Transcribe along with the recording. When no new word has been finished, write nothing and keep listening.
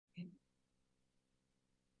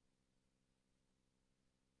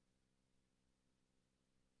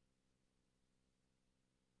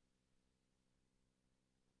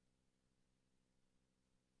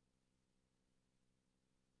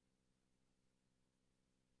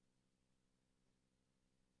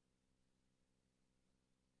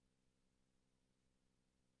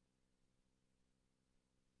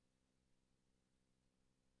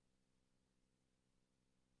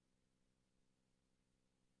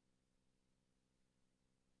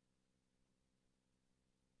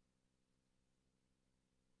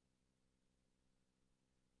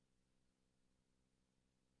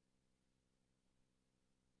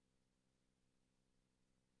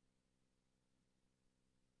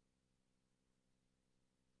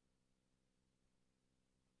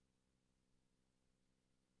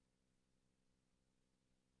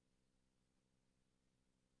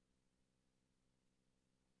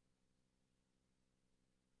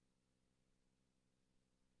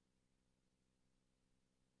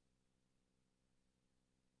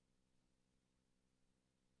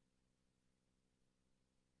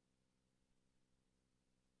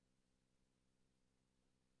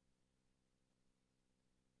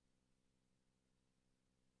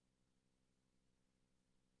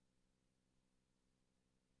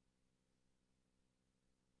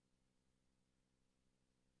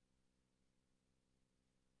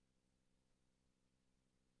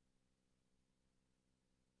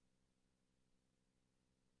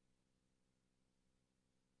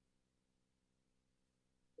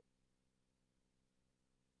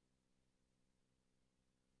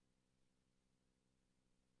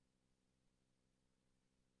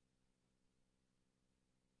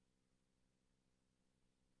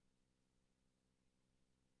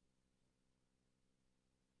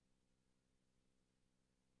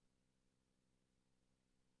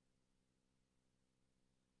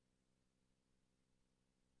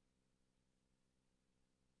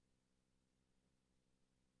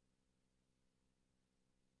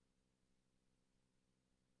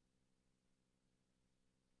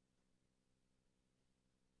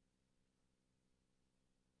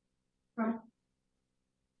Right.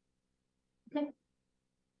 Okay.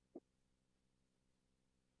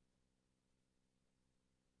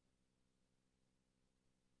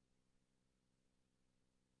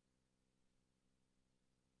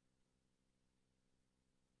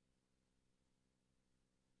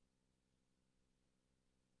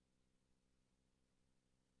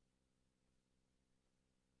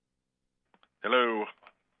 Hello.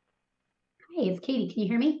 Hey, it's Katie. Can you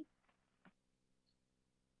hear me?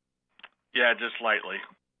 Yeah, just slightly.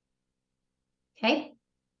 Okay.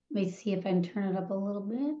 Let me see if I can turn it up a little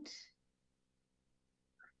bit.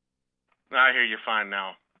 I hear you fine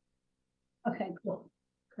now. Okay, cool.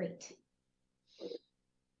 Great.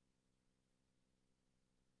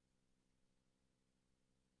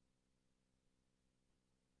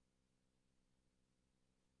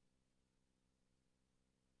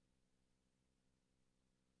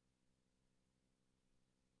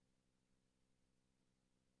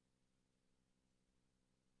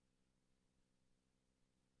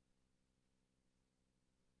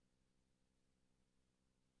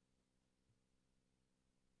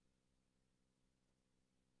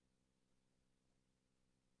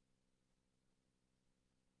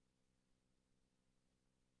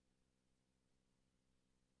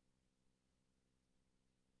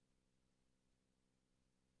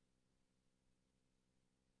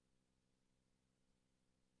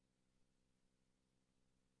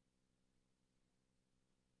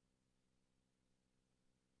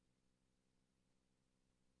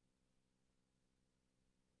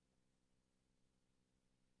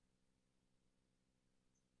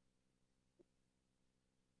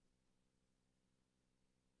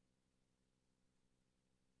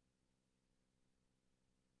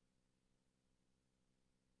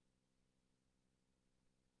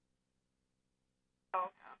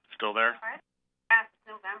 Still there?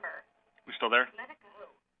 We still there?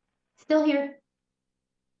 Still here.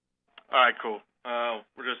 All right, cool.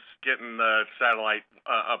 We're just getting the satellite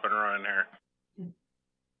up and running here.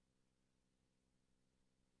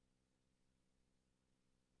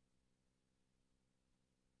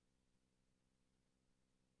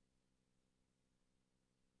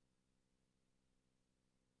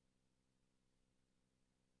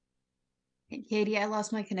 Hey, Katie, I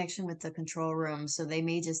lost my connection with the control room, so they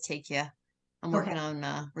may just take you. I'm Okay. working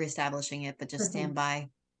on reestablishing it, but just Sure stand thing. by.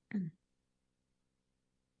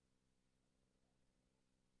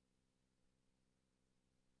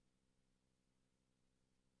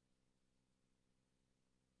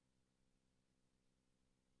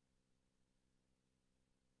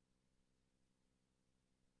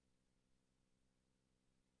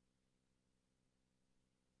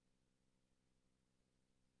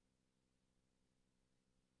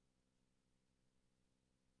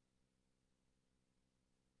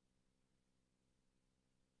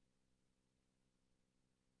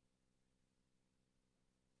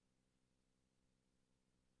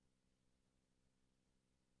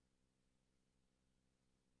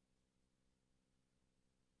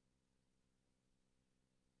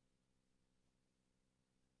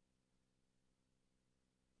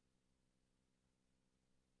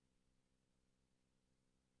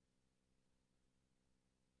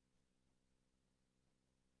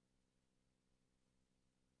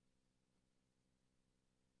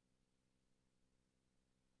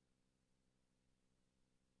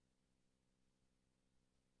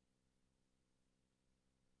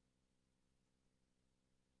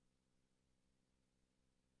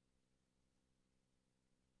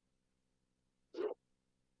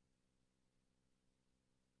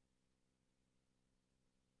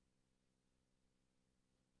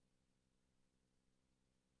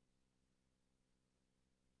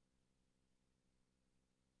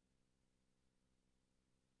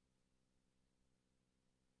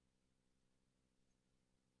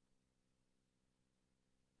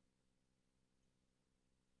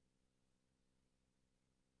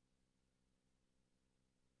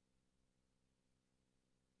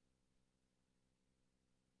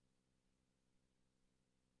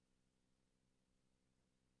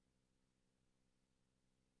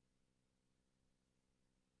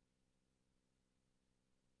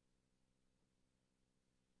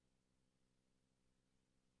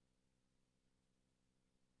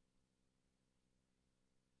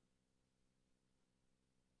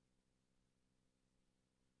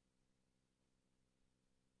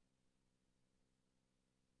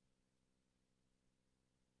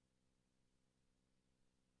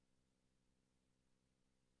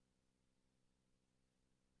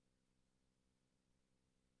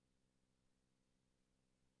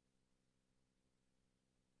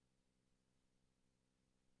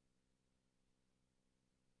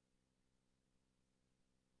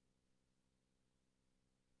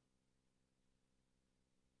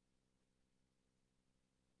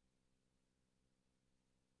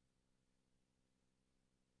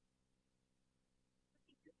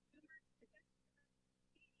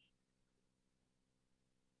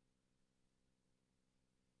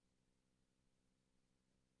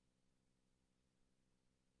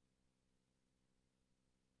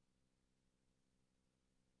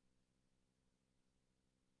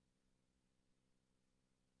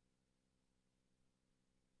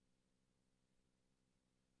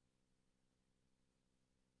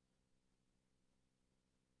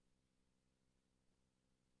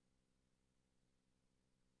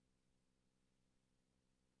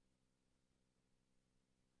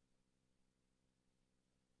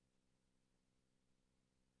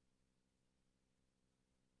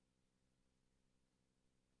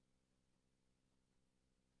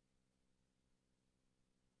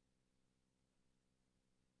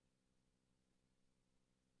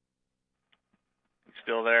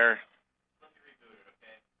 Still there?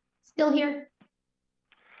 Still here?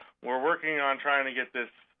 We're working on trying to get this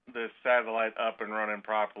satellite up and running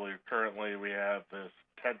properly. Currently, we have this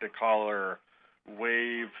Ted-to-caller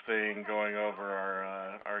wave thing going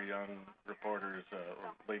over our young reporter's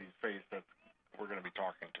or lady's face that we're going to be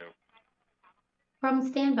talking to.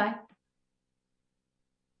 From standby.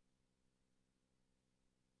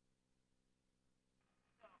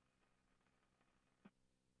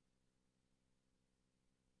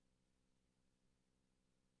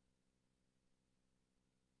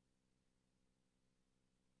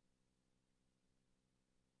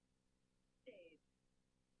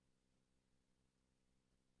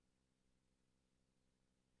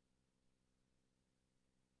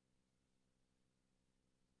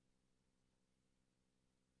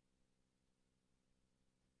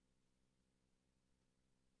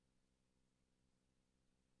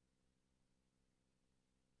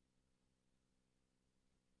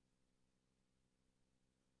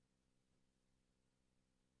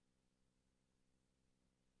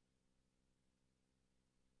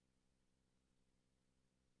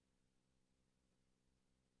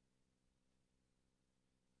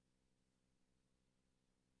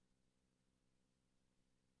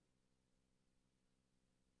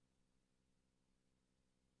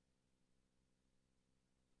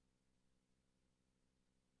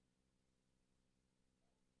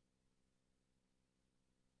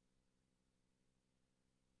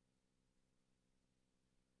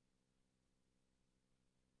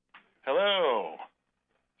 Hello.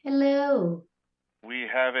 Hello. We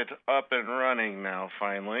have it up and running now,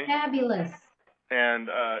 finally. Fabulous. And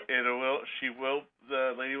the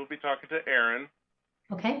lady will be talking to Aaron.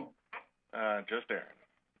 Okay. Just Aaron.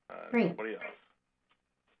 Great. Nobody else.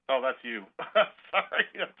 Oh, that's you. Sorry,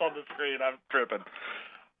 that's on the screen. I'm tripping.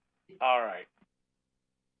 All right.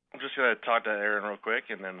 I'm just going to talk to Aaron real quick,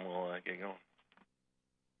 and then we'll get going.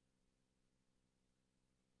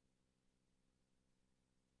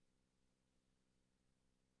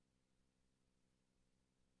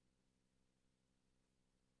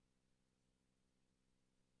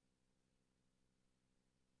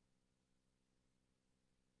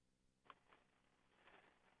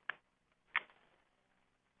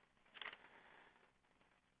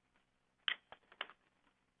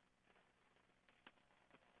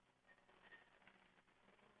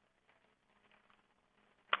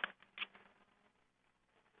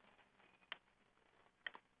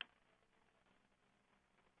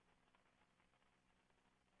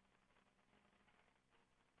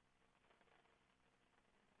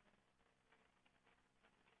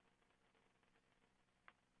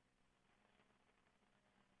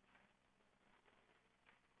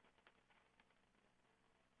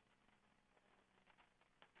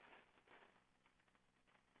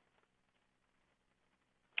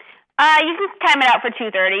 You can time it out for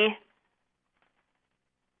 2:30.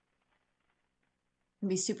 It'll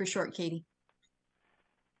be super short, Katie.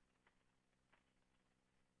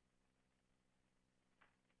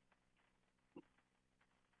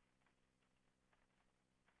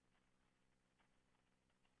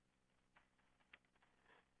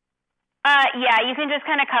 Yeah, you can just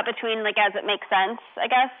kind of cut between, like, as it makes sense, I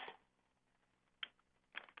guess.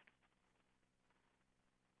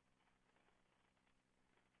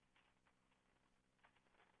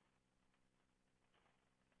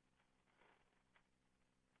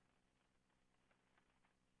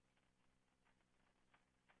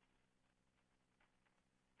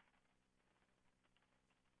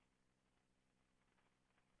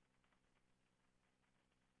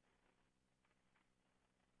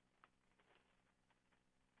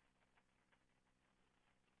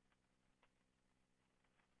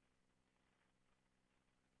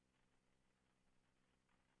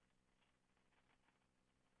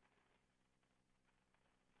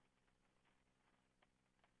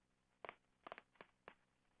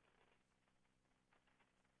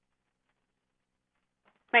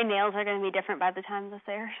 My nails are going to be different by the time this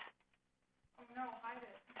airs. Oh, no, hide it.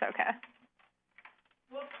 It's okay.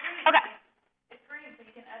 Well, it's green. Okay. It's green, so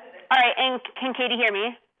you can edit it. All right, and can Katie hear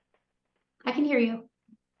me? I can hear you.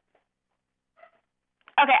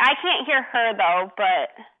 Okay, I can't hear her, though,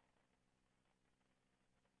 but...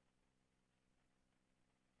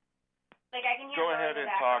 Like, I can hear Go her ahead in the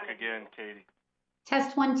and talk background. again, Katie.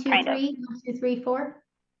 Test 1, 2, Kind of. 3. 1, 2, 3, 4.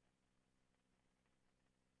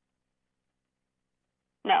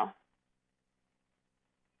 No.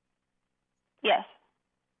 Yes.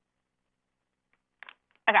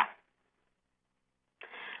 Okay.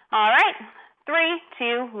 All right. 3,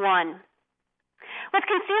 2, 1. With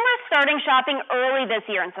consumers starting shopping early this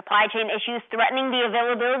year and supply chain issues threatening the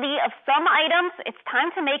availability of some items, it's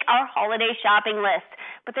time to make our holiday shopping list.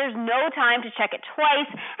 But there's no time to check it twice,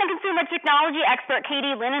 and consumer technology expert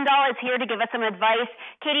Katie Linendoll is here to give us some advice.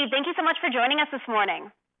 Katie, thank you so much for joining us this morning.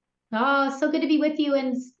 Oh, so good to be with you.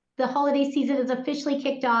 And the holiday season is officially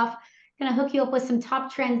kicked off. Going to hook you up with some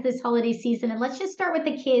top trends this holiday season. And let's just start with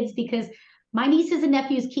the kids because my nieces and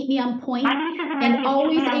nephews keep me on point, and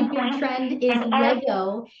always a big trend is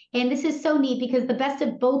Lego. And this is so neat because the best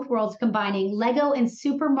of both worlds combining Lego and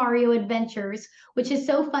Super Mario Adventures, which is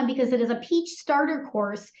so fun because it is a Peach starter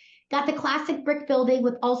course. Got the classic brick building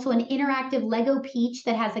with also an interactive Lego Peach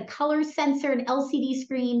that has a color sensor and LCD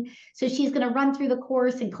screen. So she's going to run through the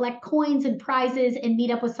course and collect coins and prizes and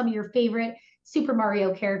meet up with some of your favorite Super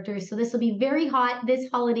Mario characters. So this will be very hot this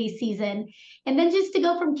holiday season. And then just to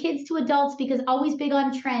go from kids to adults, because always big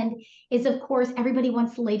on trend is, of course, everybody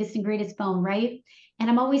wants the latest and greatest phone, right?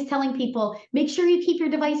 And I'm always telling people, make sure you keep your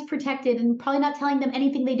device protected, and probably not telling them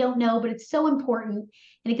anything they don't know, but it's so important.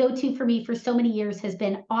 And a go-to for me for so many years has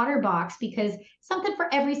been OtterBox, because something for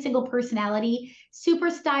every single personality,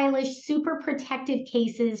 super stylish, super protective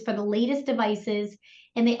cases for the latest devices.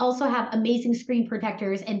 And they also have amazing screen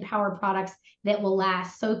protectors and power products that will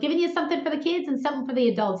last. So giving you something for the kids and something for the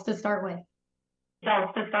adults to start with. All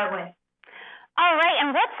right,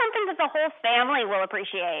 and what's something that the whole family will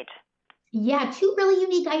appreciate? Yeah, two really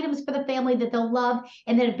unique items for the family that they'll love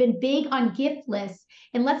and that have been big on gift lists.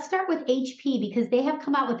 And let's start with HP because they have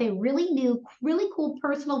come out with a really new, really cool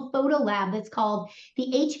personal photo lab that's called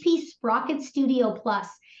the HP Sprocket Studio Plus.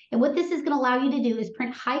 And what this is going to allow you to do is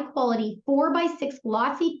print high quality 4x6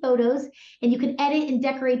 glossy photos, and you can edit and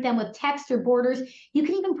decorate them with text or borders. You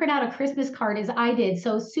can even print out a Christmas card as I did.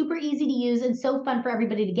 So super easy to use and so fun for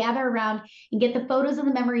everybody to gather around and get the photos and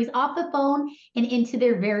the memories off the phone and into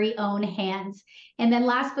their very own hands. And then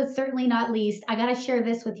last but certainly not least, I got to share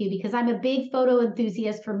this with you because I'm a big photo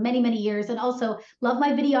enthusiast for many, many years and also love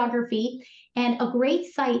my videography. And a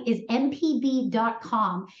great site is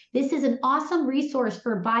mpb.com. This is an awesome resource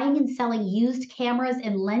for buying and selling used cameras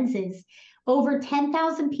and lenses. Over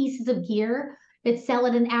 10,000 pieces of gear that sell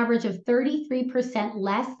at an average of 33%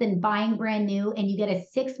 less than buying brand new, and you get a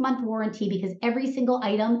 6-month warranty because every single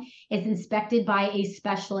item is inspected by a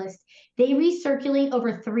specialist. They recirculate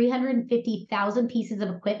over 350,000 pieces of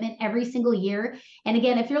equipment every single year. And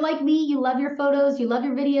again, if you're like me, you love your photos, you love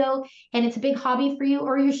your video, and it's a big hobby for you,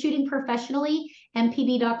 or you're shooting professionally,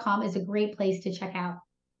 mpb.com is a great place to check out.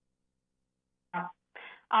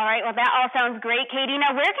 All right, well, that all sounds great, Katie.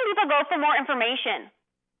 Now, where can people go for more information?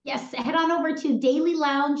 Yes, head on over to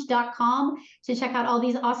dailylounge.com to check out all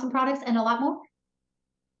these awesome products and a lot more.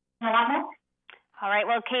 All right,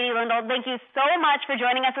 well, Katie Linendoll, thank you so much for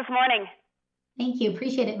joining us this morning. Thank you.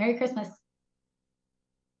 Appreciate it. Merry Christmas.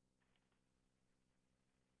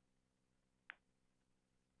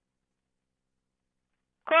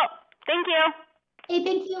 Cool. Thank you. Hey,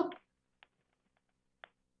 thank you.